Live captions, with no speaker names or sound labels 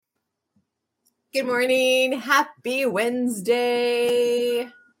Good morning. Happy Wednesday.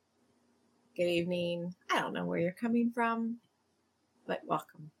 Good evening. I don't know where you're coming from, but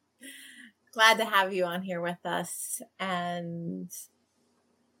welcome. Glad to have you on here with us. And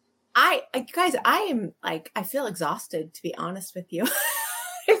I feel exhausted, to be honest with you.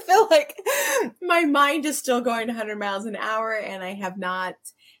 I feel like my mind is still going 100 miles an hour, and I have not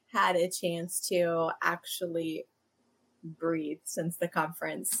had a chance to actually breathe since the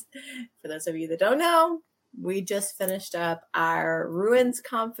conference. For those of you that don't know, we just finished up our Ruins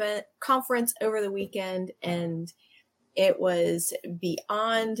conference over the weekend, and it was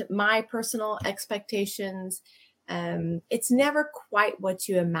beyond my personal expectations. It's never quite what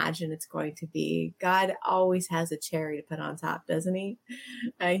you imagine it's going to be. God always has a cherry to put on top, doesn't he?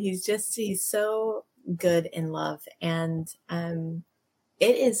 He's so good in love. And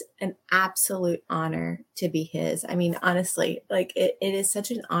it is an absolute honor to be his. I mean, honestly, like it is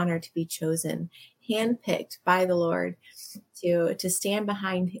such an honor to be chosen, handpicked by the Lord to stand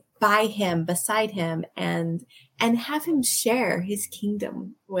beside him and have him share his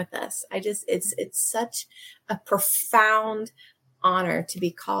kingdom with us. It's such a profound honor to be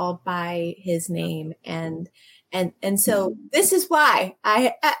called by his name. And so this is why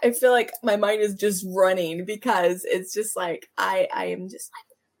I feel like my mind is just running, because it's just like, I am just like,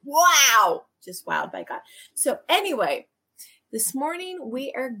 wow, just wowed by God. So anyway, this morning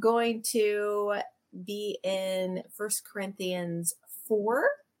we are going to be in 1 Corinthians 4.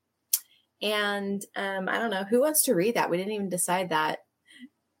 And I don't know, who wants to read that? We didn't even decide that.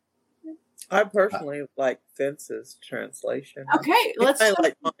 I personally like Vince's translation. Okay, I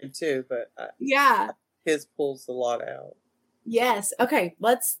like mine too, but yeah, his pulls a lot out. Yes. Okay.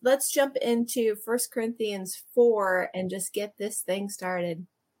 Let's jump into 1 Corinthians 4 and just get this thing started.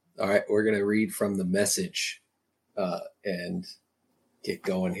 All right, we're going to read from the Message and get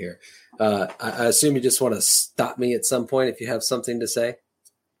going here. I assume you just want to stop me at some point if you have something to say.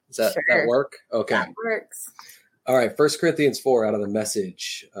 Does that work? Okay. That works. All right, 1 Corinthians 4 out of the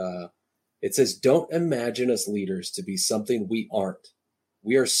Message. It says, "Don't imagine us leaders to be something we aren't.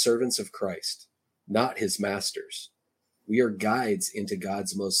 We are servants of Christ, not his masters. We are guides into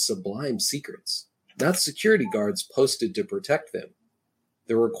God's most sublime secrets, not security guards posted to protect them.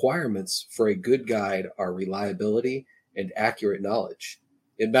 The requirements for a good guide are reliability and accurate knowledge.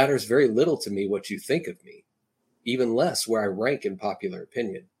 It matters very little to me what you think of me, even less where I rank in popular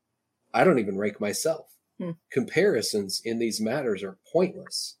opinion. I don't even rank myself. Comparisons in these matters are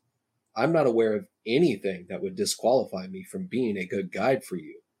pointless. I'm not aware of anything that would disqualify me from being a good guide for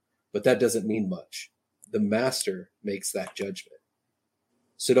you, but that doesn't mean much. The master makes that judgment.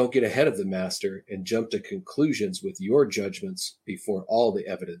 So don't get ahead of the master and jump to conclusions with your judgments before all the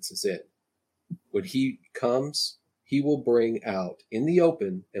evidence is in. When he comes, he will bring out in the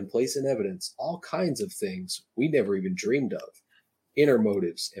open and place in evidence all kinds of things we never even dreamed of, inner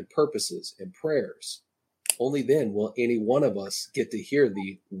motives and purposes and prayers. Only then will any one of us get to hear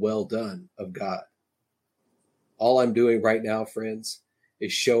the well done of God. All I'm doing right now, friends,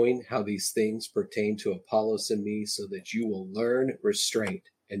 is showing how these things pertain to Apollos and me so that you will learn restraint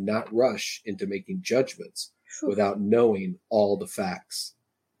and not rush into making judgments without knowing all the facts.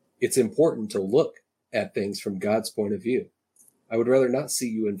 It's important to look at things from God's point of view. I would rather not see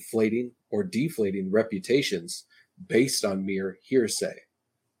you inflating or deflating reputations based on mere hearsay.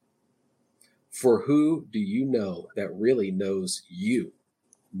 For who do you know that really knows you,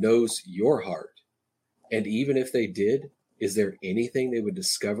 knows your heart? And even if they did, is there anything they would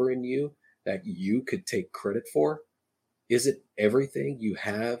discover in you that you could take credit for? Isn't everything you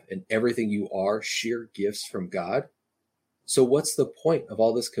have and everything you are sheer gifts from God? So what's the point of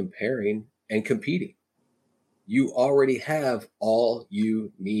all this comparing and competing? You already have all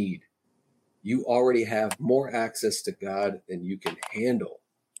you need. You already have more access to God than you can handle.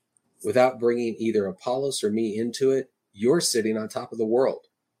 Without bringing either Apollos or me into it, you're sitting on top of the world,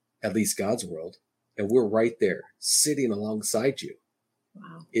 at least God's world, and we're right there, sitting alongside you.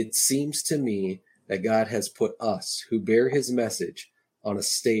 Wow. It seems to me that God has put us, who bear his message, on a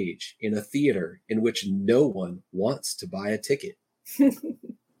stage in a theater in which no one wants to buy a ticket.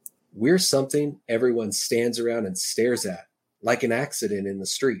 We're something everyone stands around and stares at, like an accident in the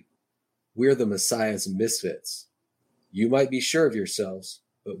street. We're the Messiah's misfits. You might be sure of yourselves,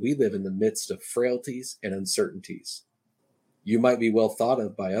 but we live in the midst of frailties and uncertainties. You might be well thought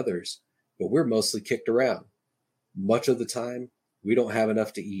of by others, but we're mostly kicked around. Much of the time, we don't have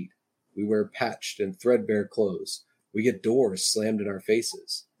enough to eat. We wear patched and threadbare clothes. We get doors slammed in our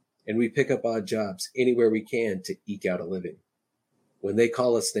faces. And we pick up odd jobs anywhere we can to eke out a living. When they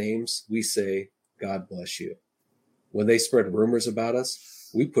call us names, we say, God bless you. When they spread rumors about us,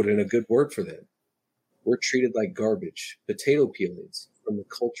 we put in a good word for them. We're treated like garbage, potato peelings from the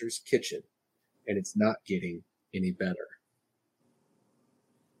culture's kitchen, and it's not getting any better.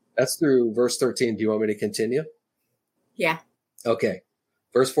 That's through verse 13. Do you want me to continue? Yeah. Okay.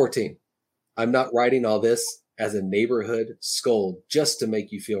 Verse 14. I'm not writing all this as a neighborhood scold just to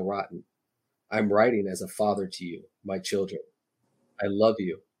make you feel rotten. I'm writing as a father to you, my children. I love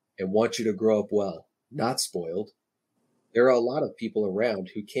you and want you to grow up well, not spoiled. There are a lot of people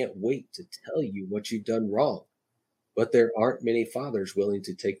around who can't wait to tell you what you've done wrong, but there aren't many fathers willing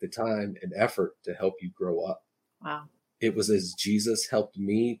to take the time and effort to help you grow up. Wow. It was as Jesus helped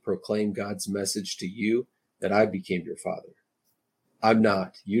me proclaim God's message to you that I became your father. I'm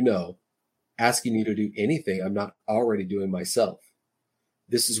not, asking you to do anything I'm not already doing myself.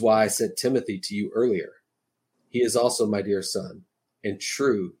 This is why I sent Timothy to you earlier. He is also my dear son and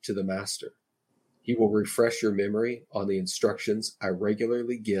true to the master. He will refresh your memory on the instructions I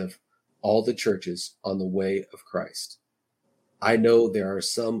regularly give all the churches on the way of Christ. I know there are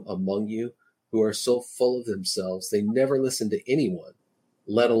some among you who are so full of themselves they never listen to anyone,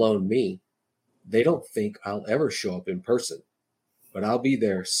 let alone me. They don't think I'll ever show up in person, but I'll be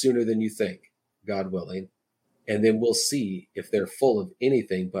there sooner than you think, God willing, and then we'll see if they're full of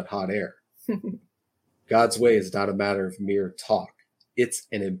anything but hot air. God's way is not a matter of mere talk. It's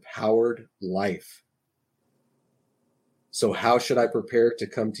an empowered life. So how should I prepare to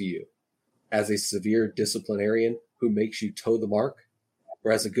come to you? As a severe disciplinarian who makes you toe the mark?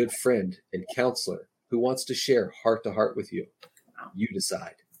 Or as a good friend and counselor who wants to share heart to heart with you? You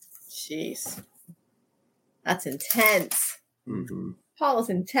decide. Jeez. That's intense. Mm-hmm. Paul is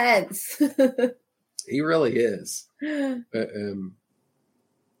intense. He really is. And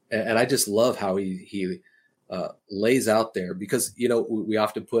I just love how he lays out there, because, we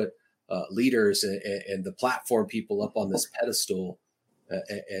often put leaders and the platform people up on this pedestal,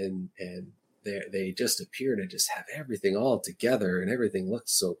 and they just appear to just have everything all together and everything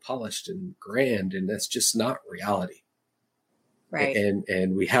looks so polished and grand, and that's just not reality. Right.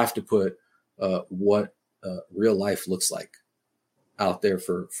 And we have to put what real life looks like out there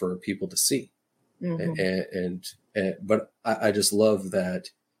for people to see. Mm-hmm. But I just love that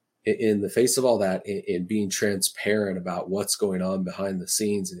in the face of all that, in being transparent about what's going on behind the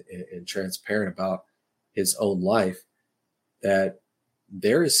scenes and transparent about his own life, that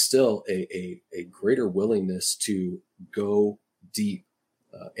there is still a greater willingness to go deep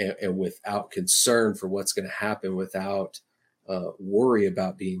and without concern for what's going to happen, without worry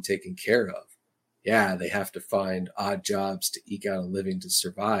about being taken care of. Yeah, they have to find odd jobs to eke out a living to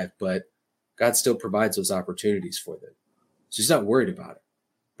survive, but God still provides those opportunities for them. So he's not worried about it,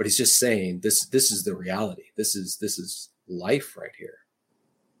 but he's just saying this is the reality. This is life right here.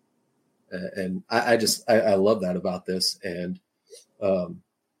 And I love that about this. And I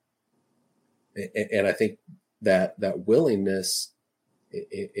think that willingness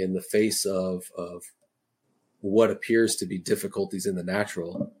in the face of what appears to be difficulties in the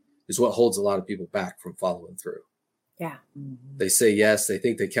natural is what holds a lot of people back from following through. Yeah. They say yes, they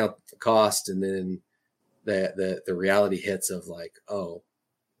think they count the cost, and then the reality hits of like, oh,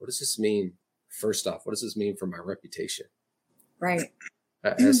 what does this mean? First off, what does this mean for my reputation? Right.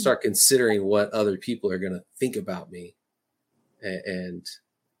 I start considering what other people are going to think about me, and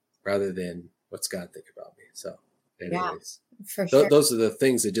rather than what's God think about me. So anyways, for sure. Those are the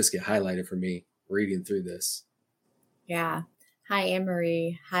things that just get highlighted for me reading through this. Yeah. Hi,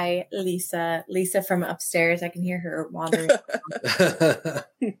 Anne-Marie. Hi, Lisa. Lisa from upstairs. I can hear her wandering.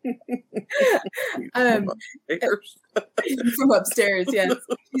 From upstairs, yes.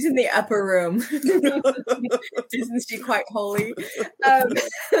 She's in the upper room. Isn't she quite holy?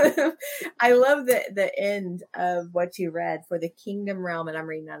 I love the end of what you read. For the kingdom realm, and I'm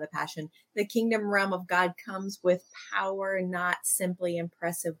reading out of the Passion, the kingdom realm of God comes with power, not simply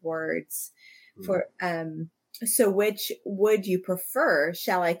impressive words. So which would you prefer?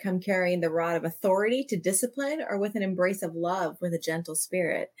 Shall I come carrying the rod of authority to discipline, or with an embrace of love with a gentle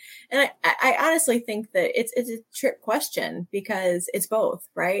spirit? And I honestly think that it's a trick question, because it's both,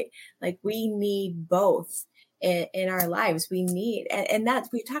 right? Like we need both in our lives. We need, and that's,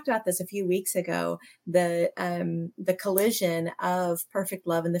 we talked about this a few weeks ago, the collision of perfect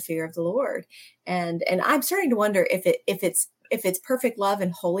love and the fear of the Lord. And I'm starting to wonder if it's perfect love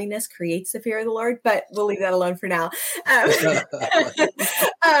and holiness creates the fear of the Lord, but we'll leave that alone for now.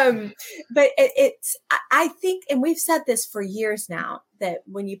 But I think, and we've said this for years now, that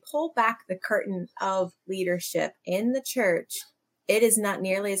when you pull back the curtain of leadership in the church, it is not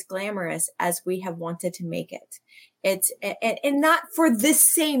nearly as glamorous as we have wanted to make it. It's, and not for this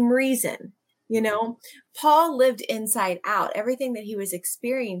same reason. You know, Paul lived inside out. Everything that he was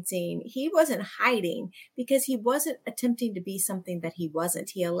experiencing, he wasn't hiding because he wasn't attempting to be something that he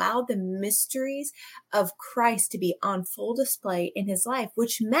wasn't. He allowed the mysteries of Christ to be on full display in his life,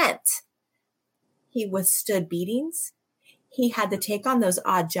 which meant he withstood beatings. He had to take on those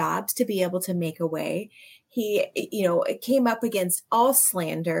odd jobs to be able to make a way. He, came up against all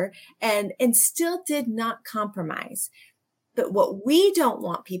slander and still did not compromise. But what we don't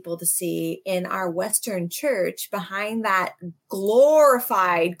want people to see in our Western church behind that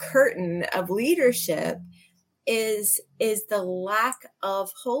glorified curtain of leadership is the lack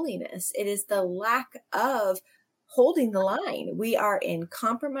of holiness. It is the lack of holding the line. We are in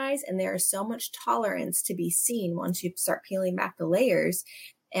compromise, and there is so much tolerance to be seen once you start peeling back the layers.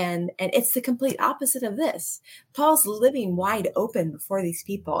 And it's the complete opposite of this. Paul's living wide open before these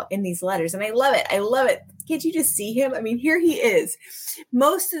people in these letters. And I love it. I love it. Can't you just see him? I mean, here he is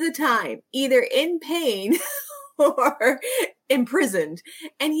most of the time, either in pain or imprisoned.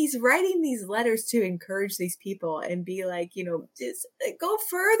 And he's writing these letters to encourage these people and be like, just go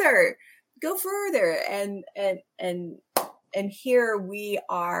further. And here we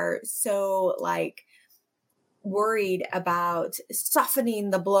are so like worried about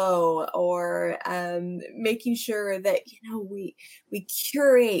softening the blow or making sure that, we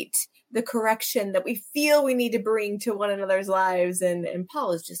curate the correction that we feel we need to bring to one another's lives. And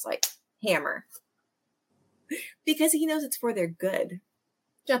Paul is just like hammer because he knows it's for their good.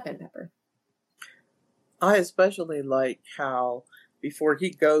 Jump in, Pepper. I especially like how before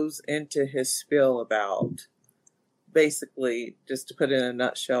he goes into his spiel about, basically, just to put it in a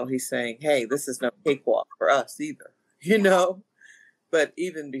nutshell, he's saying, hey, this is no cakewalk for us either, But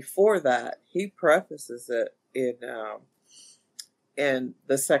even before that, he prefaces it in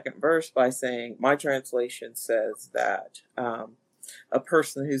the second verse by saying, my translation says that a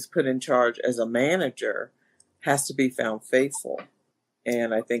person who's put in charge as a manager has to be found faithful.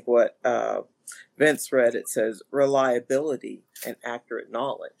 And I think what Vince read, it says reliability and accurate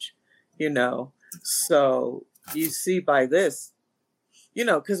knowledge, So you see by this,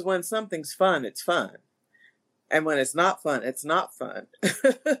 because when something's fun, it's fun. And when it's not fun, it's not fun.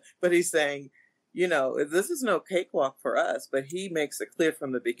 But he's saying, this is no cakewalk for us, but he makes it clear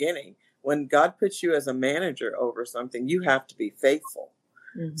from the beginning, when God puts you as a manager over something, you have to be faithful.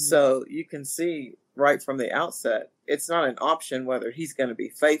 Mm-hmm. So you can see right from the outset, it's not an option whether he's going to be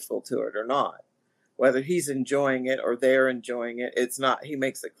faithful to it or not. Whether he's enjoying it or they're enjoying it, it's not, he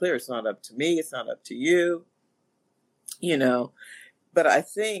makes it clear, it's not up to me, it's not up to you, But I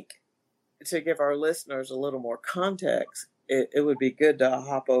think to give our listeners a little more context, it would be good to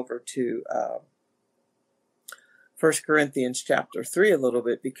hop over to 1 Corinthians chapter 3 a little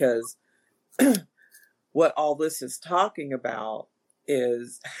bit, because what all this is talking about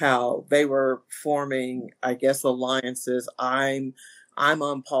is how they were forming, I guess, alliances. I'm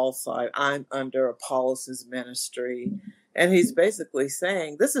on Paul's side. I'm under Apollos' ministry. And he's basically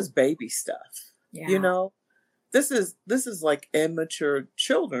saying, this is baby stuff, This is like immature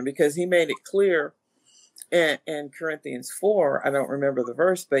children, because he made it clear in Corinthians 4, I don't remember the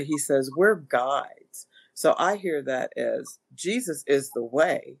verse, but he says, we're guides. So I hear that as Jesus is the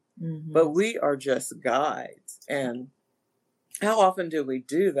way, but we are just guides. And how often do we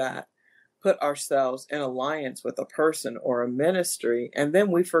do that? Put ourselves in alliance with a person or a ministry, and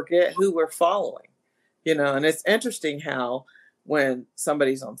then we forget who we're following, and it's interesting how when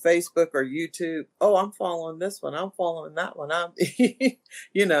somebody's on Facebook or YouTube, oh, I'm following this one, I'm following that one, I'm,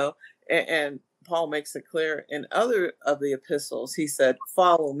 and Paul makes it clear in other of the epistles, he said,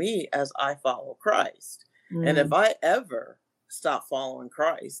 follow me as I follow Christ. And if I ever stop following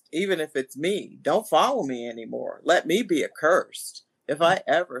Christ, even if it's me, don't follow me anymore. Let me be accursed if I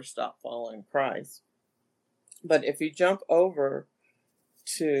ever stop following Christ. But if you jump over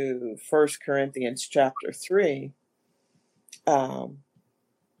to 1 Corinthians chapter 3,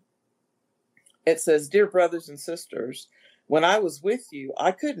 it says, dear brothers and sisters, when I was with you,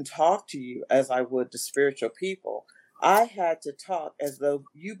 I couldn't talk to you as I would to spiritual people. I had to talk as though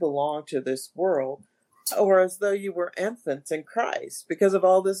you belonged to this world, or as though you were infants in Christ, because of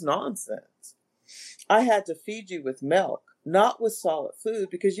all this nonsense. I had to feed you with milk, not with solid food,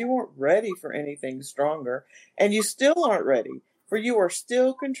 because you weren't ready for anything stronger, and you still aren't ready, for you are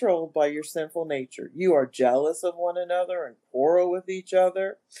still controlled by your sinful nature. You are jealous of one another and quarrel with each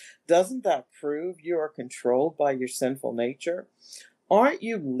other. Doesn't that prove you are controlled by your sinful nature? Aren't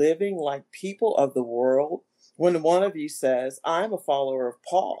you living like people of the world when one of you says, I'm a follower of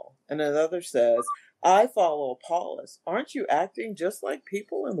Paul, and another says, I follow Apollos? Aren't you acting just like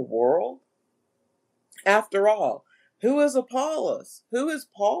people in the world? After all, who is Apollos? Who is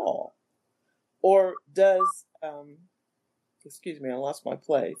Paul? Or does, excuse me, I lost my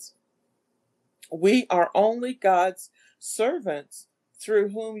place. We are only God's servants through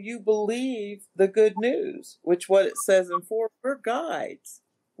whom you believe the good news, which what it says in 4, we're guides.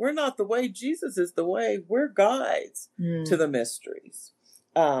 We're not the way. Jesus is the way. We're guides to the mysteries.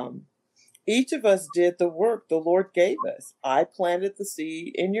 Each of us did the work the Lord gave us. I planted the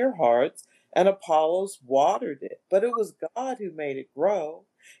seed in your hearts, and Apollos watered it, but it was God who made it grow.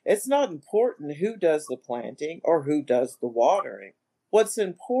 It's not important who does the planting or who does the watering. What's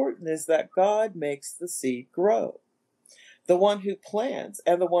important is that God makes the seed grow. The one who plants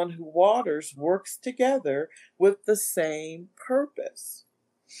and the one who waters works together with the same purpose,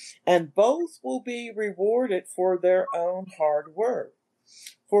 and both will be rewarded for their own hard work.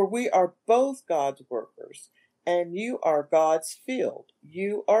 For we are both God's workers, and you are God's field.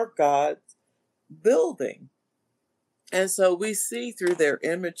 You are God's building. And so we see through their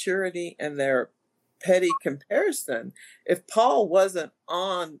immaturity and their petty comparison, if Paul wasn't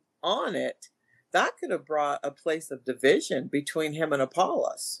on it, that could have brought a place of division between him and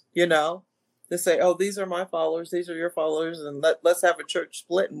Apollos, to say, oh, these are my followers, these are your followers, and let's have a church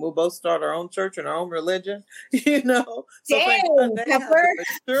split and we'll both start our own church and our own religion, So thank God they have the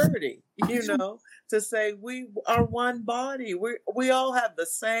maturity, to say we are one body. We all have the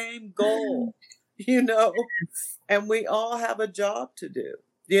same goal, and we all have a job to do.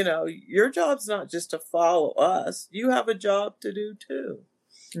 Your job's not just to follow us. You have a job to do too.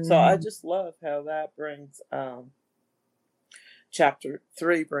 So I just love how that brings chapter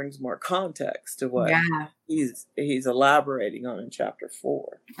 3 brings more context to what he's elaborating on in chapter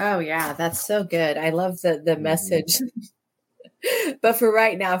 4. Oh yeah, that's so good. I love the message. But for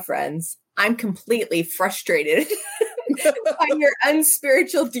right now, friends, I'm completely frustrated by your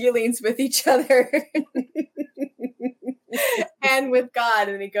unspiritual dealings with each other and with God.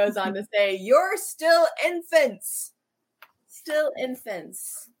 And he goes on to say, you're still infants,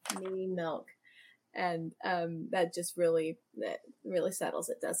 needing milk. And that just really settles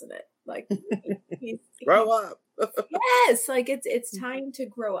it, doesn't it? Like, grow up. Yes, like it's time to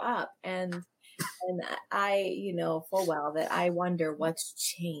grow up. And I, full well that I wonder what's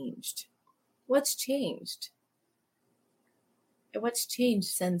changed. What's changed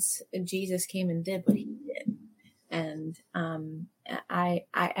since Jesus came and did what he did? And I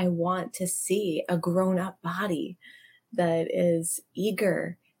want to see a grown up body that is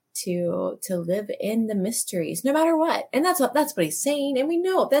eager to live in the mysteries, no matter what. And that's what he's saying. And we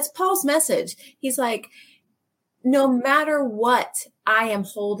know that's Paul's message. He's like, no matter what, I am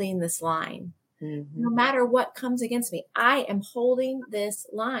holding this line. No matter what comes against me, I am holding this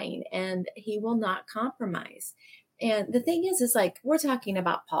line, and he will not compromise. And the thing is like, we're talking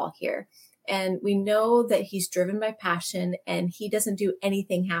about Paul here, and we know that he's driven by passion, and he doesn't do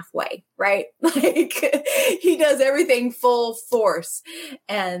anything halfway, right? Like, he does everything full force.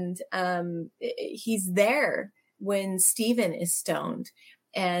 And he's there when Stephen is stoned,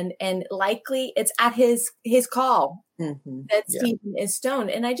 and likely it's at his call that Stephen is stoned.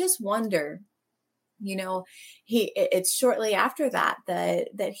 And I just wonder, it's shortly after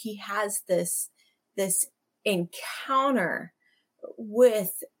that he has this encounter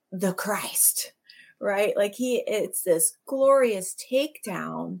with the Christ, right? Like it's this glorious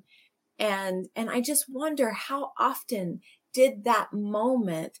takedown. And I just wonder, how often did that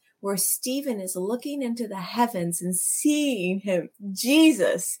moment where Stephen is looking into the heavens and seeing him,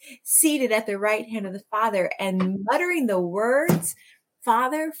 Jesus, seated at the right hand of the Father, and muttering the words,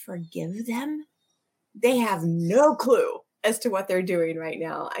 Father, forgive them. They have no clue as to what they're doing right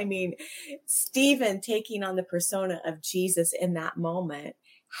now. I mean, Stephen taking on the persona of Jesus in that moment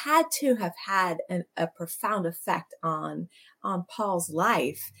had to have had a profound effect on Paul's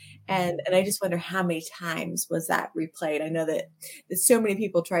life. And I just wonder how many times was that replayed. I know that so many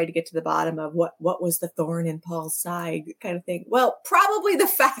people tried to get to the bottom of what was the thorn in Paul's side kind of thing. Well, probably the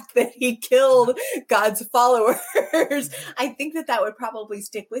fact that he killed God's followers. I think that would probably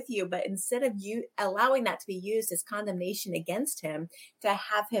stick with you, but instead of you allowing that to be used as condemnation against him, to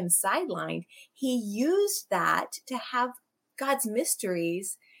have him sidelined, he used that to have God's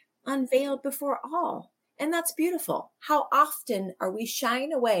mysteries unveiled before all. And that's beautiful. How often are we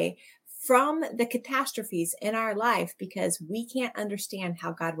shying away from the catastrophes in our life because we can't understand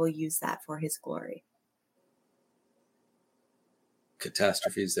how God will use that for his glory?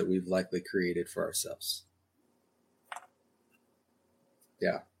 Catastrophes that we've likely created for ourselves.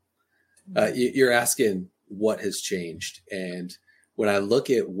 Yeah. You're asking what has changed. And when I look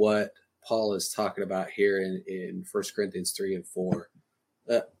at what Paul is talking about here in 1 Corinthians 3 and 4,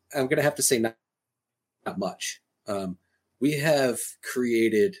 I'm going to have to say not much. We have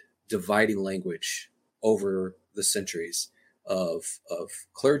created dividing language over the centuries of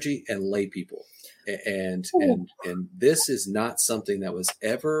clergy and lay people. And this is not something that was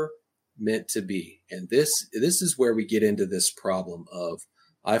ever meant to be. And this is where we get into this problem of,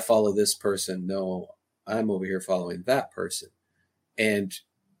 I follow this person. No, I'm over here following that person. And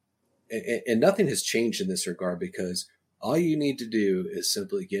nothing has changed in this regard, because all you need to do is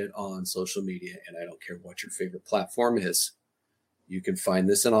simply get on social media, and I don't care what your favorite platform is. You can find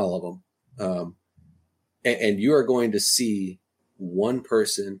this in all of them. And you are going to see one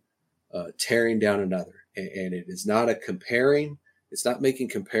person tearing down another. And it is not a comparing. It's not making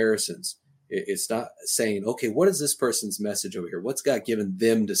comparisons. It's not saying, okay, what is this person's message over here? What's God given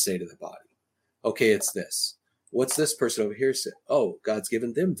them to say to the body? Okay, it's this. What's this person over here say? Oh, God's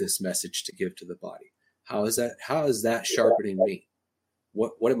given them this message to give to the body. How is that sharpening me?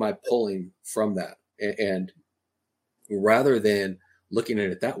 What am I pulling from that? And rather than looking at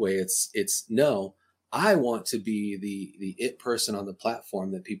it that way, it's no, I want to be the it person on the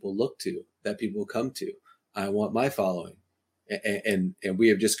platform that people look to, that people come to. I want my following. And we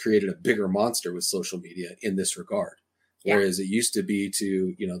have just created a bigger monster with social media in this regard. Yeah. Whereas it used to be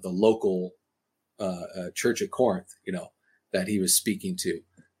to, the local church at Corinth, that he was speaking to.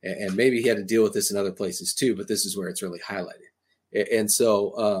 And maybe he had to deal with this in other places too, but this is where it's really highlighted. And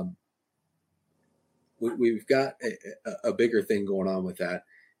so we've got a bigger thing going on with that.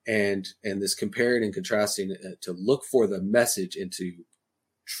 And this comparing and contrasting to look for the message and to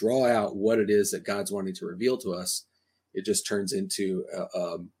draw out what it is that God's wanting to reveal to us, it just turns into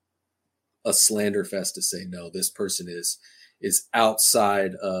a slander fest to say, no, this person is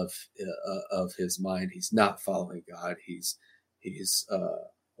outside of his mind. He's not following God. He's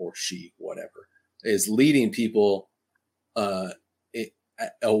or she, whatever, is leading people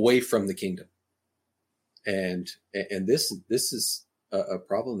away from the kingdom. And this is a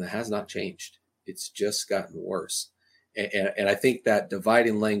problem that has not changed. It's just gotten worse. And I think that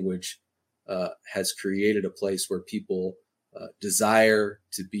dividing language has created a place where people desire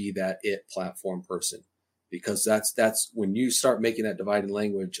to be that it platform person, because that's when you start making that dividing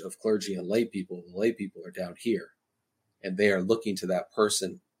language of clergy and lay people. The lay people are down here, and they are looking to that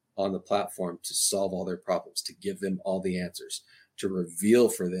person on the platform to solve all their problems, to give them all the answers, to reveal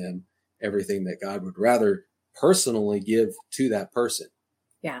for them everything that God would rather personally give to that person.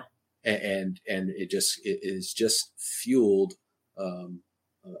 Yeah. And it is just fueled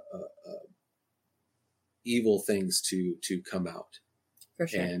evil things to come out. For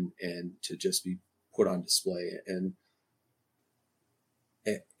sure. And to just be put on display. And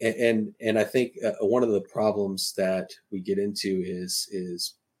I think one of the problems that we get into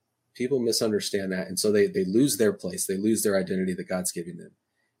is people misunderstand that. And so they lose their place. They lose their identity that God's giving them.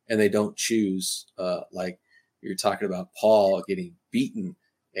 And they don't choose, like you're talking about Paul getting beaten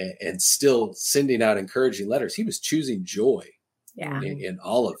and still sending out encouraging letters. He was choosing joy in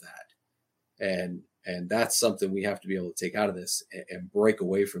all of that. And that's something we have to be able to take out of this and break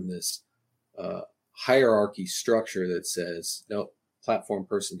away from this hierarchy structure that says, no, platform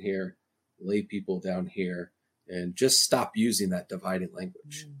person here, lay people down here, and just stop using that dividing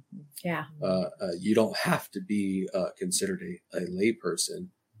language. Yeah. You don't have to be considered a lay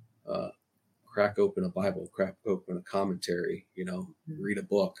person. Crack open a Bible, crack open a commentary, read a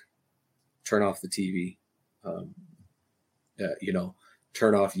book, turn off the TV,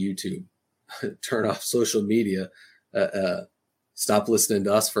 turn off YouTube, turn off social media, stop listening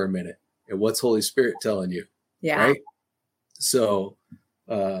to us for a minute. And what's Holy Spirit telling you? Yeah. Right. So,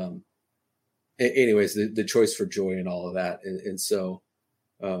 anyways, the choice for joy and all of that. And so,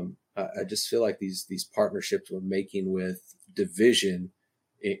 I just feel like these partnerships we're making with division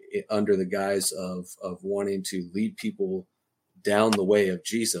under the guise of wanting to lead people down the way of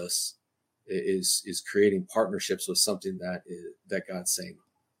Jesus is creating partnerships with something that God's saying,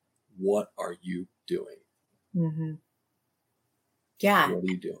 what are you doing? Mm-hmm. Yeah. What are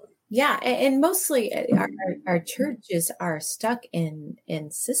you doing? Yeah. And mostly our churches are stuck in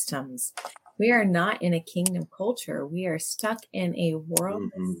systems. We are not in a kingdom culture. We are stuck in a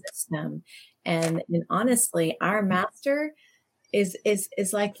worldly system. And honestly, our master is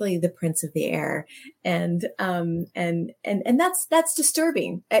likely the prince of the air. And that's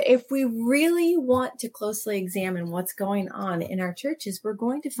disturbing. If we really want to closely examine what's going on in our churches, we're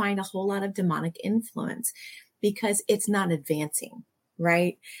going to find a whole lot of demonic influence because it's not advancing,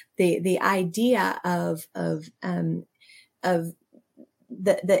 right? The idea of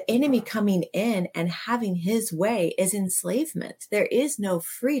the enemy coming in and having his way is enslavement. There is no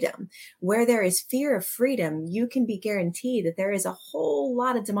freedom. Where there is fear of freedom, you can be guaranteed that there is a whole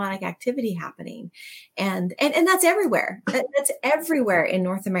lot of demonic activity happening. And that's everywhere. That's everywhere in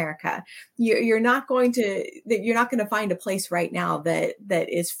North America. You're not going to find a place right now that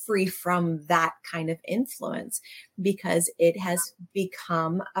is free from that kind of influence, because it has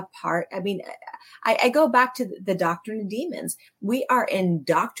become a part. I mean, I go back to the doctrine of demons. We are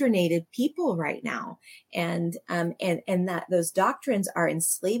indoctrinated people right now, and that those doctrines are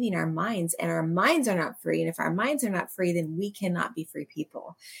enslaving our minds, and our minds are not free. And if our minds are not free, then we cannot be free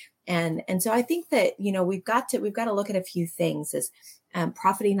people. And so I think that, we've got to look at a few things as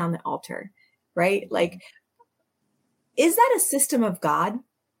profiting on the altar, right? Like, is that a system of God?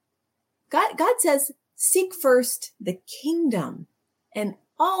 God says, seek first the kingdom, and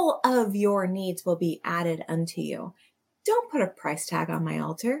all of your needs will be added unto you. Don't put a price tag on my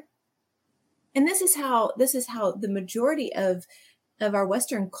altar. And this is how the majority of our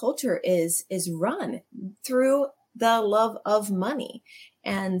Western culture is run, through the love of money,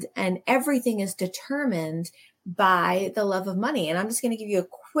 and everything is determined by the love of money. And I'm just going to give you a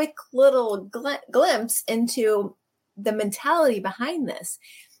quick little glimpse into the mentality behind this.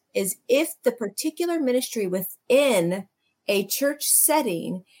 Is if the particular ministry within a church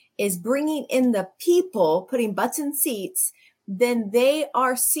setting is bringing in the people, putting butts in seats, then they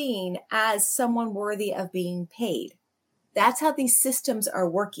are seen as someone worthy of being paid. That's how these systems are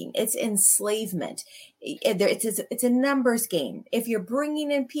working. It's enslavement. It's a numbers game. If you're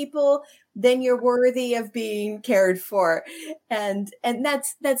bringing in people, then you're worthy of being cared for. And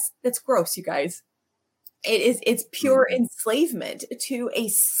that's gross, you guys. It's pure enslavement to a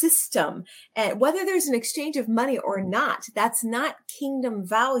system. And whether there's an exchange of money or not, that's not kingdom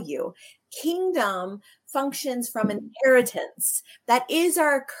value. Kingdom functions from inheritance. That is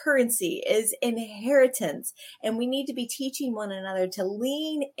our currency, is inheritance. And we need to be teaching one another to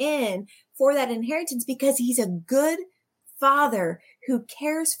lean in for that inheritance, because he's a good father who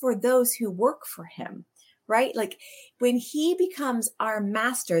cares for those who work for him. Right? Like, when he becomes our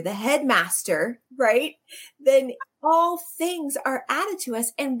master, the headmaster, right? Then all things are added to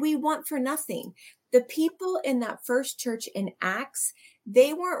us, and we want for nothing. The people in that first church in Acts,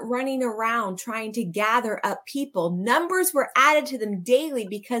 they weren't running around trying to gather up people. Numbers were added to them daily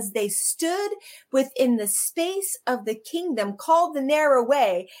because they stood within the space of the kingdom, called the narrow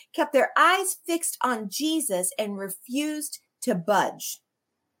way, kept their eyes fixed on Jesus, and refused to budge.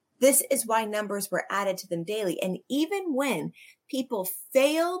 This is why numbers were added to them daily. And even when people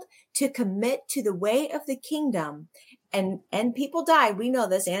failed to commit to the way of the kingdom, and people died, we know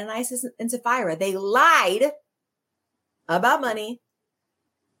this, Ananias and Sapphira, they lied about money,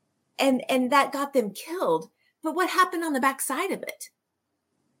 and that got them killed. But what happened on the backside of it?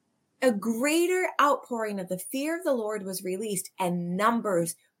 A greater outpouring of the fear of the Lord was released, and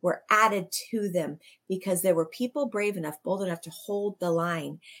numbers were added to them, because there were people brave enough, bold enough to hold the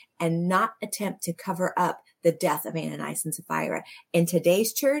line and not attempt to cover up the death of Ananias and Sapphira. In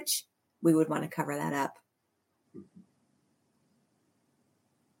today's church, we would want to cover that up.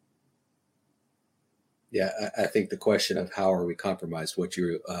 Yeah, I think the question of how are we compromised, what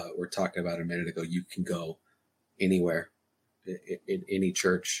you were talking about a minute ago, you can go anywhere in any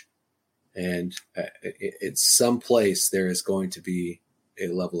church, and it's some place there is going to be a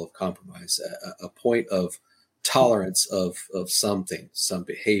level of compromise, a point of tolerance of something, some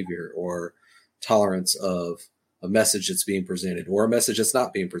behavior, or tolerance of a message that's being presented, or a message that's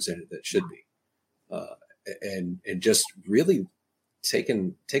not being presented that should be, and just really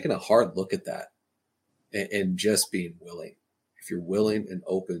taking a hard look at that, and just being willing. If you're willing and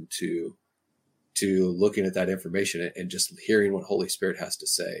open to looking at that information and just hearing what Holy Spirit has to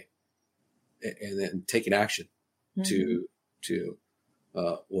say, and then taking action to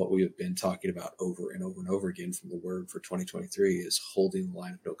what we have been talking about over and over and over again from the word for 2023 is holding the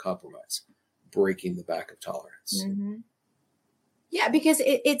line of no compromise, breaking the back of tolerance. Mm-hmm. Yeah, because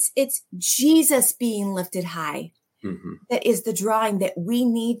it's Jesus being lifted high. Mm-hmm. That is the drawing that we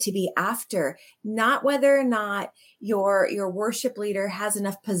need to be after, not whether or not your worship leader has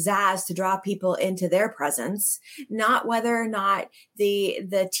enough pizzazz to draw people into their presence, not whether or not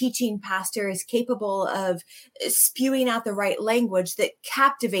the teaching pastor is capable of spewing out the right language that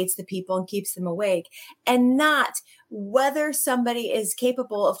captivates the people and keeps them awake, and not whether somebody is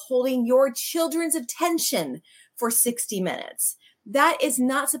capable of holding your children's attention for 60 minutes. that is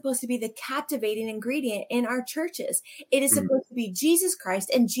not supposed to be the captivating ingredient in our churches. It is supposed to be Jesus Christ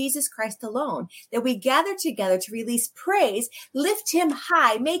and Jesus Christ alone, that we gather together to release praise, lift him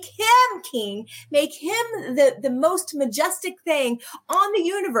high, make him king, make him the most majestic thing on the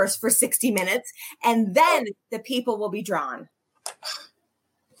universe for 60 minutes. And then the people will be drawn.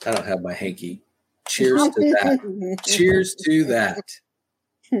 I don't have my hanky. Cheers to that. Cheers to that.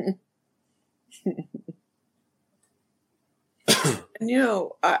 And, you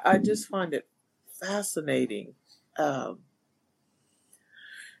know, I just find it fascinating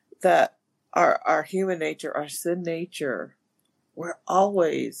that our human nature, our sin nature, we're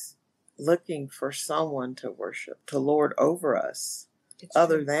always looking for someone to worship, to lord over us,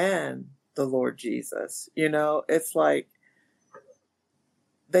 other than the Lord Jesus. You know, it's like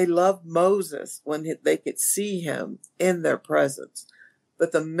they loved Moses when they could see him in their presence.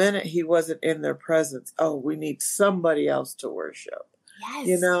 But the minute he wasn't in their presence, oh, we need somebody else to worship. Yes.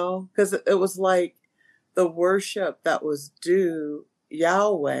 You know, because it was like the worship that was due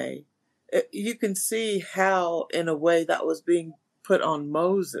Yahweh. You can see how, in a way, that was being put on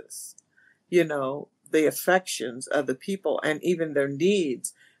Moses. You know, the affections of the people and even their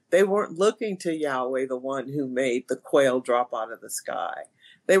needs. They weren't looking to Yahweh, the one who made the quail drop out of the sky.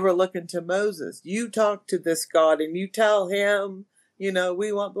 They were looking to Moses. You talk to this God and you tell him, you know,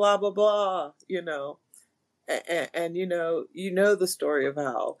 we want blah, blah, blah, you know. And you know the story of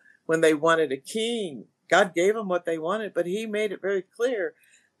how when they wanted a king, God gave them what they wanted, but he made it very clear.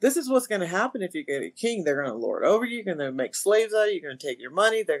 This is what's going to happen if you get a king. They're going to lord over you. You're going to make slaves out of you. You're going to take your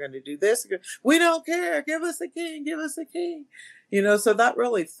money. They're going to do this. We don't care. Give us a king. Give us a king. You know, so that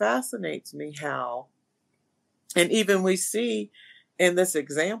really fascinates me how, and even we see in this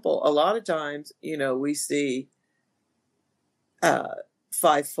example, a lot of times, you know, we see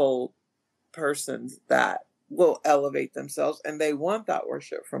fivefold persons that will elevate themselves and they want that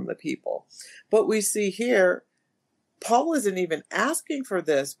worship from the people. But we see here, Paul isn't even asking for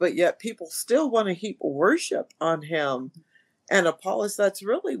this, but yet people still want to heap worship on him. And Apollos, that's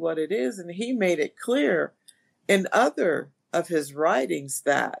really what it is. And he made it clear in other of his writings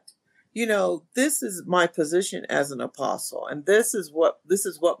that, you know, this is my position as an apostle, and this is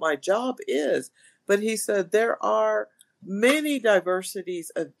what my job is. But he said there are many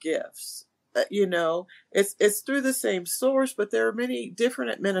diversities of gifts. You know, it's through the same source, but there are many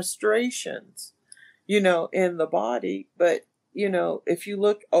different administrations, you know, in the body. But, you know, if you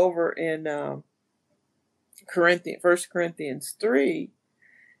look over in 1 Corinthians 3,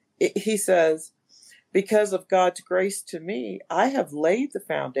 he says, because of God's grace to me, I have laid the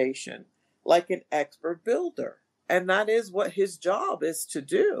foundation like an expert builder. And that is what his job is to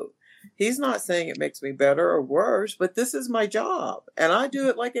do. He's not saying it makes me better or worse, but this is my job. And I do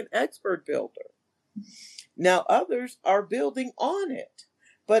it like an expert builder. Now others are building on it.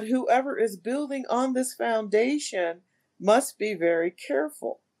 But whoever is building on this foundation must be very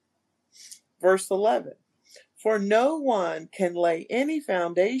careful. Verse 11. For no one can lay any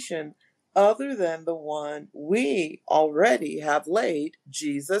foundation other than the one we already have laid,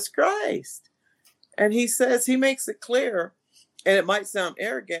 Jesus Christ. And he says, he makes it clear, and it might sound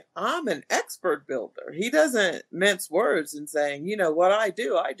arrogant, I'm an expert builder. He doesn't mince words in saying, you know, what I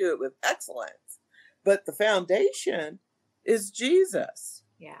do it with excellence. But the foundation is Jesus.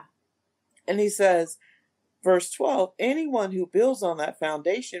 Yeah. And he says, verse 12, anyone who builds on that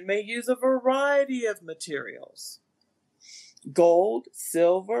foundation may use a variety of materials. Gold,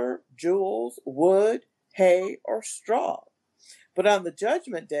 silver, jewels, wood, hay, or straw. But on the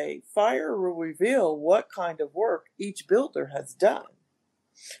judgment day, fire will reveal what kind of work each builder has done.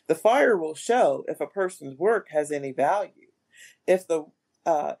 The fire will show if a person's work has any value. If the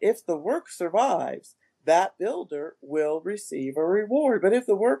work survives, that builder will receive a reward. But if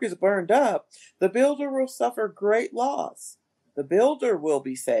the work is burned up, the builder will suffer great loss. The builder will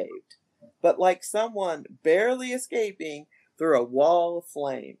be saved, but like someone barely escaping through a wall of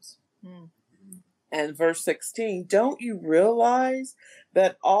flames. And verse 16, don't you realize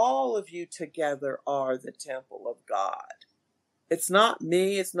that all of you together are the temple of God? It's not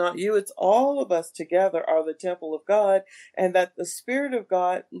me, it's not you, it's all of us together are the temple of God, and that the Spirit of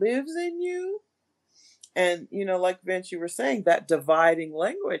God lives in you. And, you know, like Vince, you were saying, that dividing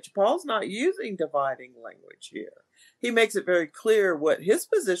language, Paul's not using dividing language here. He makes it very clear what his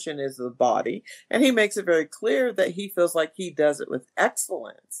position is of the body, and he makes it very clear that he feels like he does it with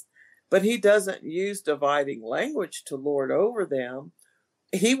excellence. But he doesn't use dividing language to lord over them.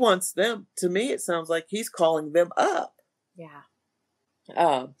 He wants them, to me, it sounds like he's calling them up. Yeah.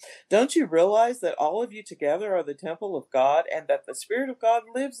 Don't you realize that all of you together are the temple of God and that the Spirit of God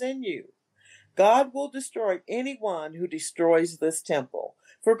lives in you? God will destroy anyone who destroys this temple.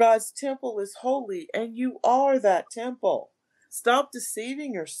 For God's temple is holy, and you are that temple. Stop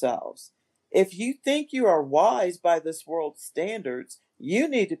deceiving yourselves. If you think you are wise by this world's standards, you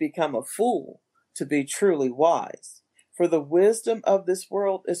need to become a fool to be truly wise. For the wisdom of this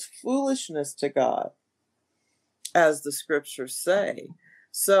world is foolishness to God, as the scriptures say.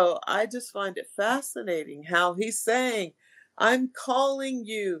 So I just find it fascinating how he's saying, I'm calling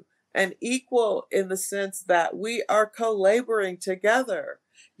you an equal in the sense that we are co-laboring together.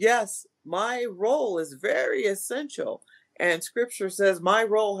 Yes, my role is very essential. And scripture says my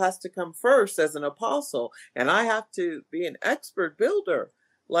role has to come first as an apostle, and I have to be an expert builder,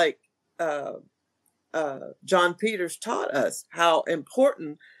 like John Peters taught us how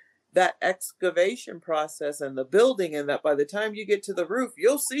important that excavation process and the building, and that by the time you get to the roof,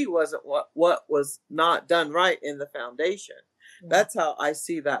 you'll see wasn't what was not done right in the foundation. Yeah. That's how I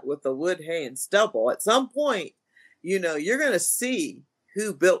see that with the wood, hay, and stubble. At some point, you're going to see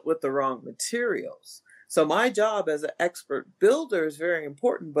who built with the wrong materials. So my job as an expert builder is very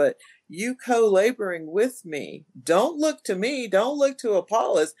important, but you co-laboring with me, don't look to me, don't look to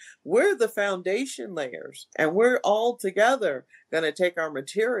Apollos. We're the foundation layers, and we're all together going to take our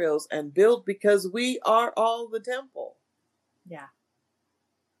materials and build, because we are all the temple. Yeah.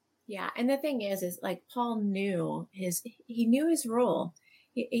 Yeah. And the thing is like Paul knew his role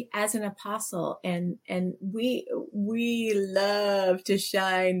as an apostle, and we love to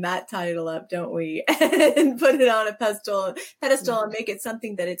shine that title up, don't we? And put it on a pedestal and make it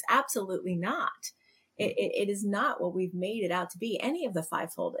something that it's absolutely not. It is not what we've made it out to be, any of the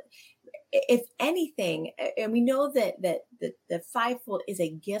fivefold. If anything, and we know that the fivefold is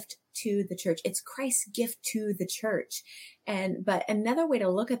a gift to the church. It's Christ's gift to the church. But another way to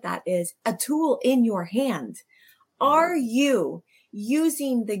look at that is a tool in your hand. Are you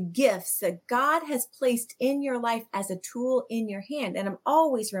using the gifts that God has placed in your life as a tool in your hand? And I'm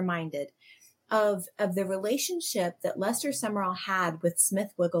always reminded of the relationship that Lester Summerall had with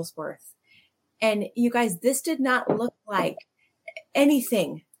Smith Wigglesworth. And you guys, this did not look like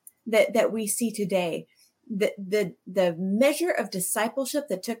anything that we see today. The measure of discipleship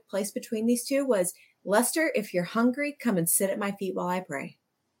that took place between these two was, Lester, if you're hungry, come and sit at my feet while I pray.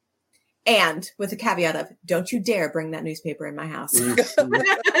 And with a caveat of, don't you dare bring that newspaper in my house.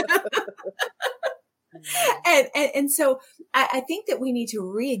 And so I think that we need to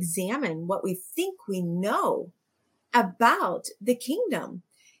re-examine what we think we know about the kingdom.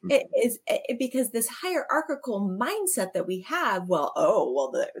 Because this hierarchical mindset that we have,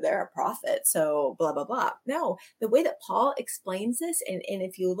 they're a prophet, so blah, blah, blah. No, the way that Paul explains this, and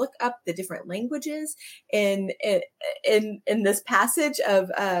if you look up the different languages in this passage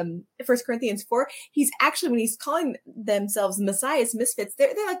of 1 Corinthians 4, he's actually, when he's calling themselves messiahs, misfits,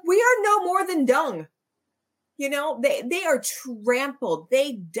 they're like, we are no more than dung. They are trampled.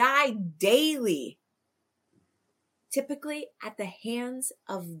 They die daily, typically at the hands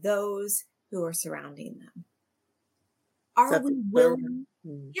of those who are surrounding them. Are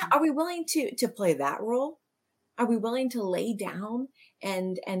we willing to play that role? Are we willing to lay down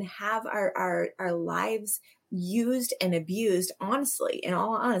and have our lives used and abused honestly? In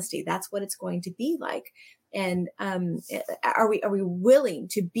all honesty, that's what it's going to be like. And are we willing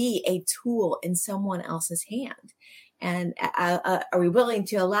to be a tool in someone else's hand? And are we willing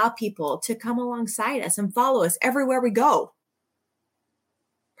to allow people to come alongside us and follow us everywhere we go?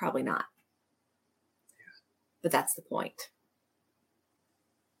 Probably not. But that's the point.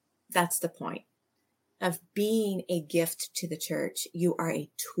 That's the point of being a gift to the church. You are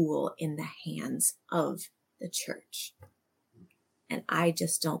a tool in the hands of the church. And I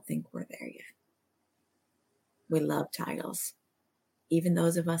just don't think we're there yet. We love titles. Even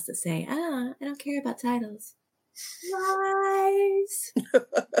those of us that say, I don't care about titles. Lies.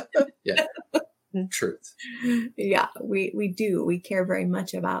 Yeah. Truth. Yeah, we do. We care very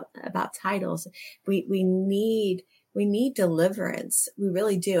much about titles. We need deliverance. We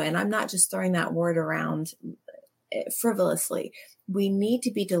really do. And I'm not just throwing that word around frivolously. We need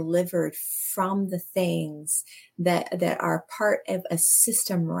to be delivered from the things that are part of a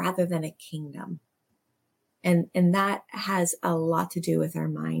system rather than a kingdom. And that has a lot to do with our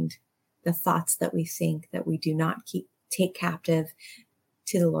mind. The thoughts that we think, that we do not take captive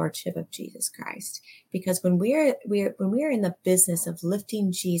to the lordship of Jesus Christ. Because when we're in the business of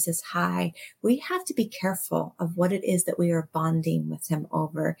lifting Jesus high, we have to be careful of what it is that we are bonding with him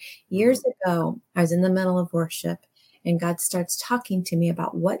over. Years ago, I was in the middle of worship, and God starts talking to me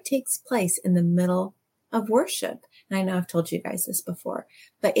about what takes place in the middle of worship. And I know I've told you guys this before,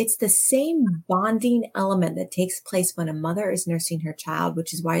 but it's the same bonding element that takes place when a mother is nursing her child,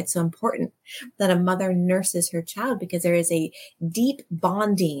 which is why it's so important that a mother nurses her child, because there is a deep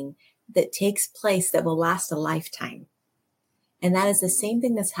bonding that takes place that will last a lifetime. And that is the same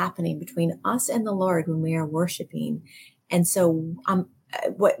thing that's happening between us and the Lord when we are worshiping. And so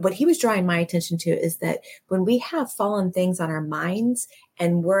what he was drawing my attention to is that when we have fallen things on our minds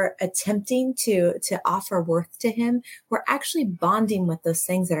and we're attempting to offer worth to him, we're actually bonding with those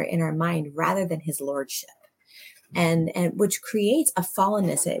things that are in our mind rather than his lordship. And which creates a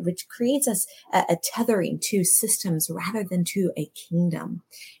fallenness, which creates us a tethering to systems rather than to a kingdom.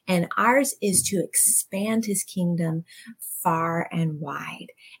 And ours is to expand his kingdom far and wide.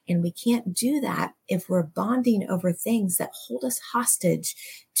 And we can't do that if we're bonding over things that hold us hostage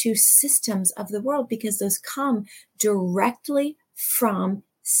to systems of the world, because those come directly from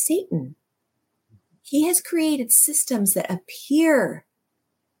Satan. He has created systems that appear,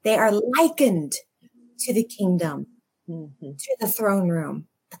 they are likened to the kingdom, to the throne room,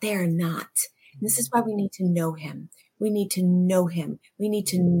 but they are not. And this is why we need to know him. We need to know him. We need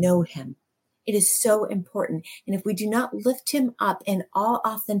to know him. It is so important. And if we do not lift him up in all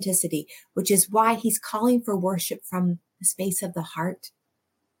authenticity, which is why he's calling for worship from the space of the heart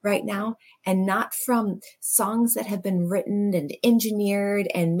right now, and not from songs that have been written and engineered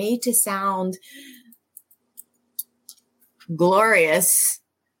and made to sound glorious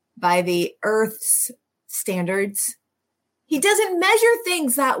by the earth's standards. He doesn't measure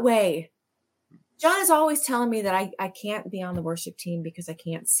things that way. John is always telling me that I can't be on the worship team because I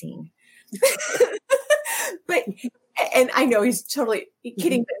can't sing. But, and I know he's totally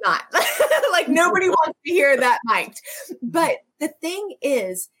kidding, but not. Like nobody wants to hear that mic'd. But the thing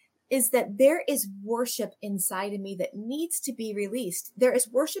is that there is worship inside of me that needs to be released. There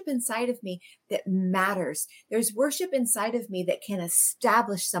is worship inside of me that matters. There's worship inside of me that can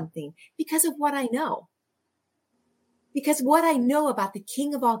establish something because of what I know. Because what I know about the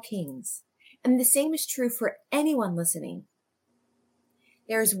King of all kings. And the same is true for anyone listening.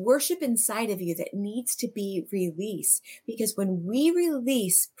 There's worship inside of you that needs to be released, because when we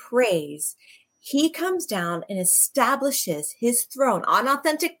release praise, he comes down and establishes his throne on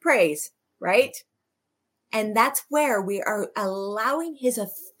authentic praise, right? And that's where we are allowing his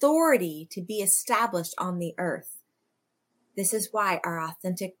authority to be established on the earth. This is why our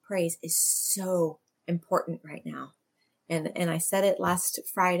authentic praise is so important right now. And I said it last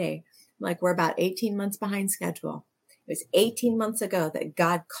Friday, like we're about 18 months behind schedule. It was 18 months ago that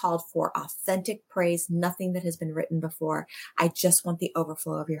God called for authentic praise, nothing that has been written before. I just want the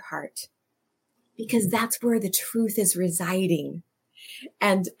overflow of your heart, because that's where the truth is residing.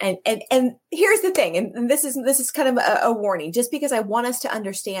 And here's the thing, and this is kind of a warning, just because I want us to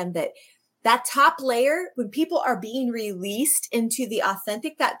understand that top layer, when people are being released into the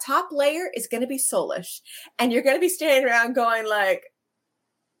authentic, that top layer is going to be soulish, and you're going to be standing around going like,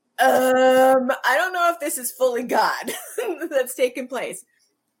 I don't know if this is fully God that's taken place.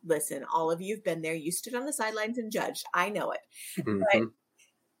 Listen, all of you have been there. You stood on the sidelines and judged. I know it. Mm-hmm. But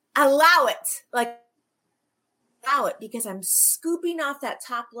allow it, because I'm scooping off that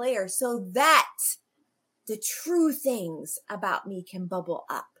top layer so that the true things about me can bubble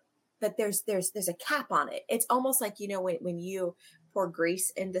up. But there's a cap on it. It's almost like, when you pour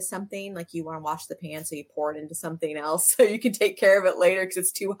grease into something, like you want to wash the pan, so you pour it into something else so you can take care of it later because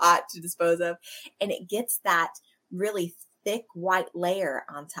it's too hot to dispose of. And it gets that really thick white layer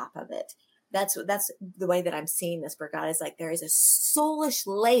on top of it. That's the way that I'm seeing this, where God is like, there is a soulish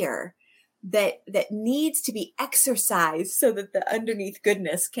layer that needs to be exercised so that the underneath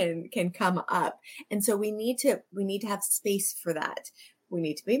goodness can come up. And so we need to have space for that. We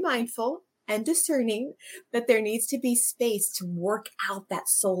need to be mindful and discerning, but there needs to be space to work out that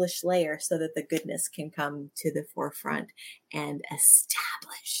soulish layer so that the goodness can come to the forefront and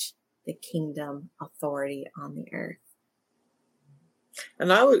establish the kingdom authority on the earth.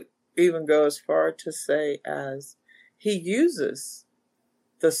 And I would even go as far to say as he uses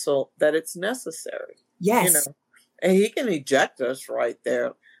the soul, that it's necessary. Yes. And he can eject us right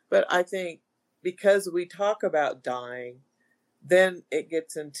there. But I think because we talk about dying, then it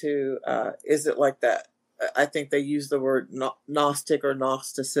gets into, is it like that? I think they use the word Gnostic or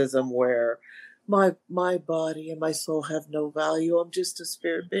Gnosticism, where my body and my soul have no value. I'm just a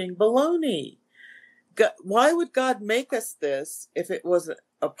spirit being. Baloney. God, why would God make us this if it wasn't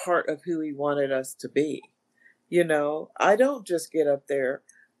a part of who he wanted us to be? I don't just get up there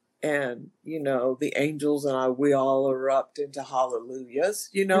and, the angels and we all erupt into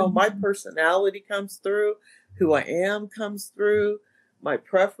hallelujahs. My personality comes through. Who I am comes through, my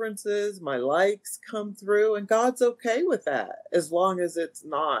preferences, my likes come through, and God's okay with that as long as it's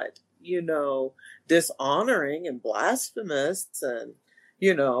not, dishonoring and blasphemous and,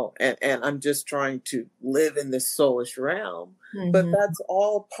 and I'm just trying to live in this soulish realm. But Mhm. that's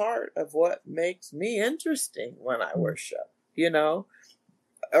all part of what makes me interesting when I worship,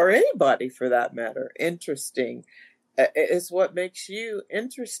 or anybody for that matter, interesting. It's what makes you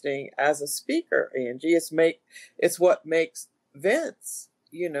interesting as a speaker, Angie. It's what makes Vince,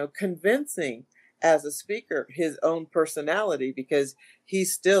 convincing as a speaker, his own personality, because he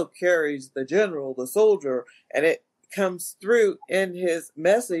still carries the general, the soldier, and it comes through in his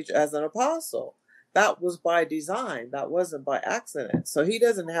message as an apostle. That was by design. That wasn't by accident. So he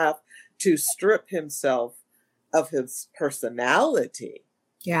doesn't have to strip himself of his personality.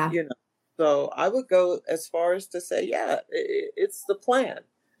 Yeah. So I would go as far as to say, yeah, it's the plan.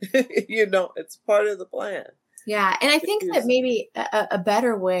 It's part of the plan. Yeah. And I think that maybe a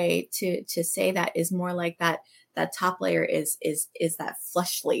better way to say that is more like that top layer is that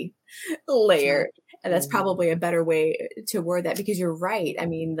fleshly layer. And that's probably a better way to word that, because you're right. I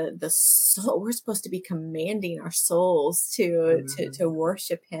mean, the soul, we're supposed to be commanding our souls to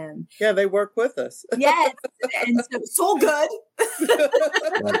worship him. Yeah, they work with us. Yes. And so soul good.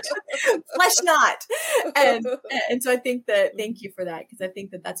 Flesh not. And so I think that, thank you for that, because I think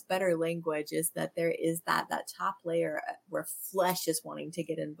that that's better language, is that there is that top layer where flesh is wanting to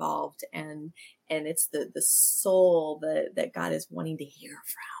get involved, and it's the soul that God is wanting to hear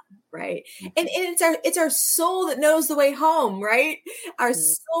from, right? And it's our soul that knows the way home, right? Our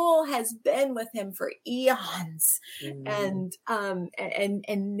soul has been with him for eons, and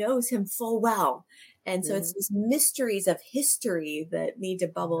knows him full well. And so it's these mysteries of history that need to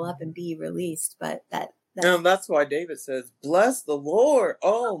bubble up and be released. But that's why David says, "Bless the Lord,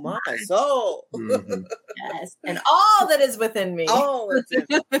 oh my soul." Yes, and all that is within me. All that's in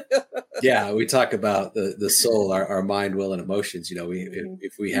me. Yeah, we talk about the soul, our mind, will, and emotions.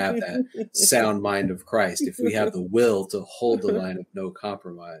 If we have that sound mind of Christ, if we have the will to hold the line of no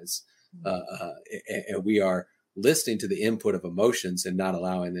compromise, and we are listening to the input of emotions and not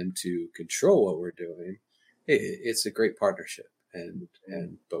allowing them to control what we're doing, it's a great partnership.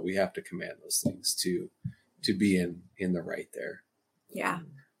 But we have to command those things to be in the right there. Yeah.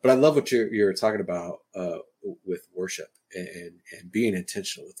 But I love what you're talking about with worship and being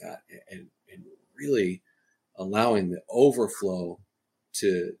intentional with that, and really allowing the overflow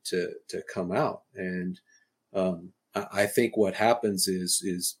to come out. And I think what happens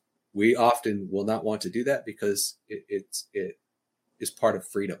is we often will not want to do that because it is part of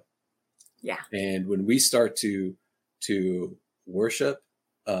freedom. Yeah. And when we start to worship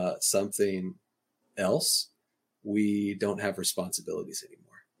something else, we don't have responsibilities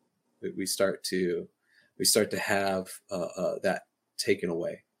anymore. We start to have that taken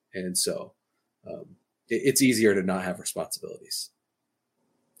away, and so it's easier to not have responsibilities.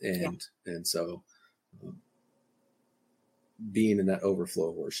 And so being in that overflow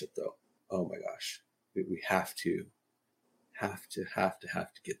of worship, though, oh my gosh, we have to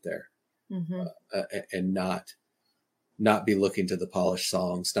get there, and not be looking to the polished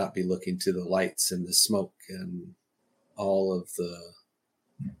songs, not be looking to the lights and the smoke and all of the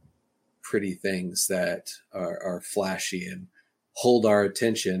pretty things that are flashy and hold our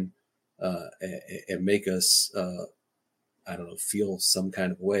attention and make us, feel some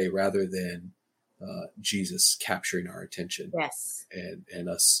kind of way, rather than Jesus capturing our attention. Yes. And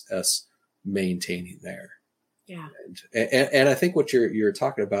us maintaining there. Yeah. And I think what you're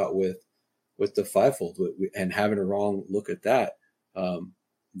talking about with the fivefold and having a wrong look at that,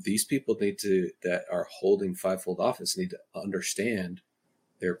 these people that are holding fivefold office need to understand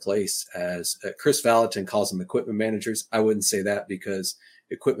their place as Chris Valentin calls them equipment managers. I wouldn't say that, because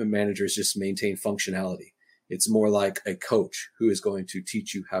equipment managers just maintain functionality. It's more like a coach who is going to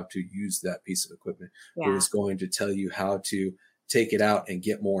teach you how to use that piece of equipment, who is going to tell you how to take it out and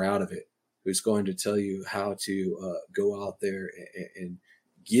get more out of it, who's going to tell you how to go out there and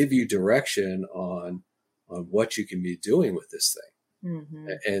give you direction on what you can be doing with this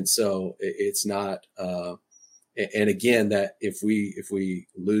thing. And so it's not, and again, that if we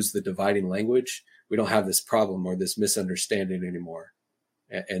lose the dividing language, we don't have this problem or this misunderstanding anymore.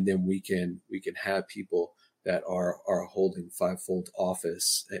 And then we can have people that are holding fivefold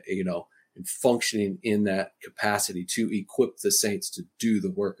office, and functioning in that capacity to equip the saints to do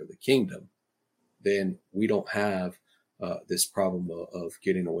the work of the kingdom. Then we don't have this problem of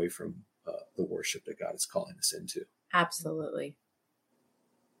getting away from the worship that God is calling us into. Absolutely.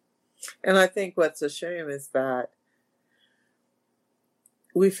 And I think what's a shame is that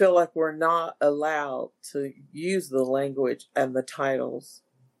we feel like we're not allowed to use the language and the titles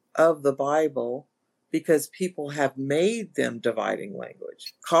of the Bible because people have made them dividing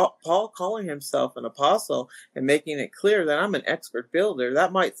language. Paul calling himself an apostle and making it clear that I'm an expert builder,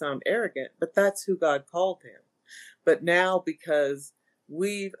 that might sound arrogant, but that's who God called him. But now, because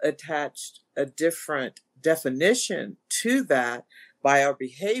we've attached a different definition to that by our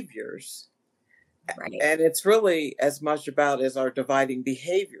behaviors, Right. and it's really as much about as our dividing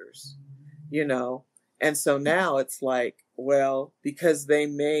behaviors, you know. And so now it's like, well, because they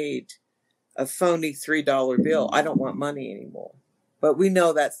made a phony $3 bill, I don't want money anymore. But we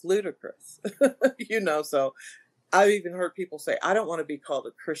know that's ludicrous, you know. So I've even heard people say, I don't want to be called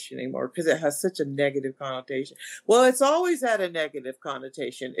a Christian anymore because it has such a negative connotation. Well, it's always had a negative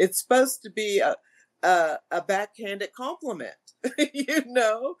connotation. It's supposed to be a backhanded compliment, you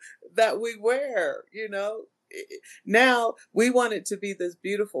know, that we wear, you know. Now we want it to be this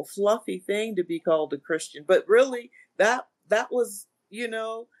beautiful, fluffy thing to be called a Christian. But really, that was, you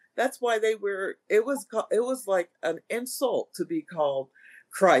know, that's why it was like an insult to be called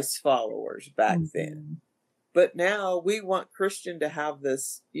Christ followers back then. But now we want Christian to have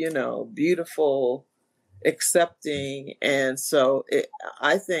this, you know, beautiful, accepting. And so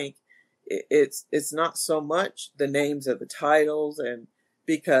I think it's not so much the names of the titles, and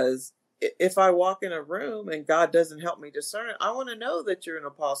because if I walk in a room and God doesn't help me discern it, I want to know that you're an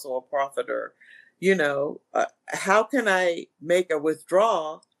apostle, a prophet, or, you know, how can I make a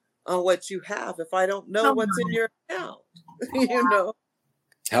withdrawal on what you have if I don't know what's in your account? You know,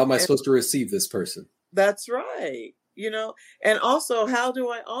 how am I supposed to receive this person? That's right. You know, and also, how do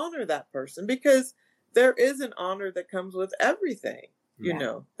I honor that person? Because there is an honor that comes with everything, you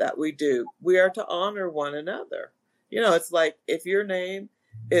know, that we do. We are to honor one another. You know, it's like if your name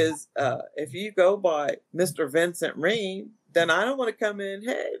is, if you go by Mr. Vincent Ream, then I don't want to come in,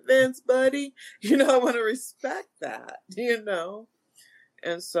 hey, Vince, buddy. You know, I want to respect that, you know.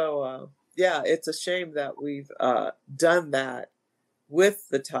 And so, yeah, it's a shame that we've done that with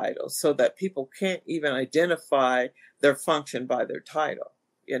the title so that people can't even identify their function by their title,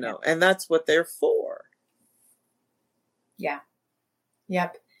 you know, and that's what they're for. Yeah.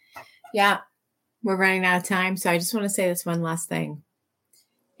 Yep. Yeah. We're running out of time. So I just want to say this one last thing.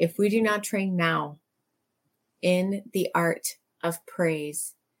 If we do not train now in the art of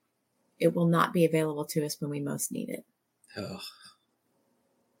praise, it will not be available to us when we most need it. Oh.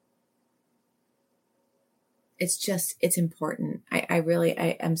 It's important.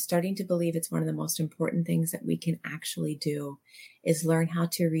 I'm starting to believe it's one of the most important things that we can actually do is learn how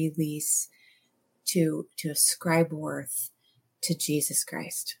to release, to ascribe worth to Jesus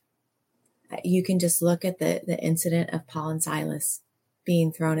Christ. You can just look at the incident of Paul and Silas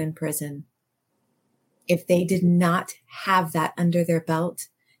being thrown in prison. If they did not have that under their belt,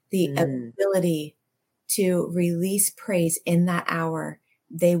 the ability to release praise in that hour,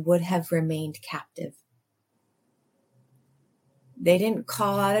 they would have remained captive. They didn't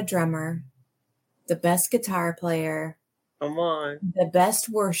call out a drummer, the best guitar player, Come on, the best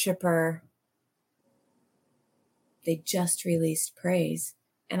worshiper. They just released praise.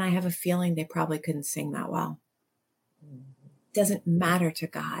 And I have a feeling they probably couldn't sing that well. Doesn't matter to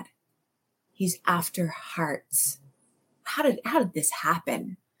God. He's after hearts. How did this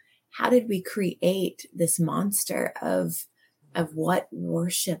happen? How did we create this monster of what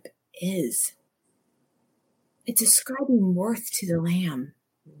worship is? It's ascribing worth to the Lamb.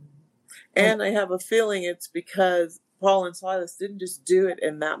 And I have a feeling it's because Paul and Silas didn't just do it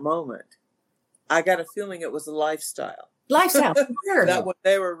in that moment. I got a feeling it was a lifestyle. Lifestyle, sure. That when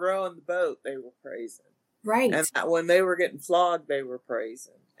they were rowing the boat, they were praising. Right. And that when they were getting flogged, they were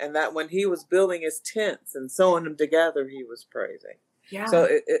praising. And that when he was building his tents and sewing them together, he was praising. Yeah. So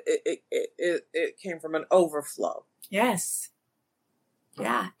it came from an overflow. Yes.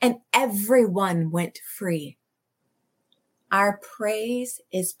 Yeah. And everyone went free. Our praise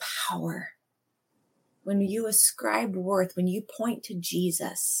is power. When you ascribe worth, when you point to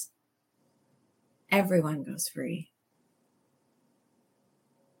Jesus, everyone goes free.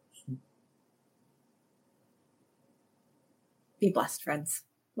 Be blessed, friends.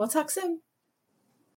 We'll talk soon.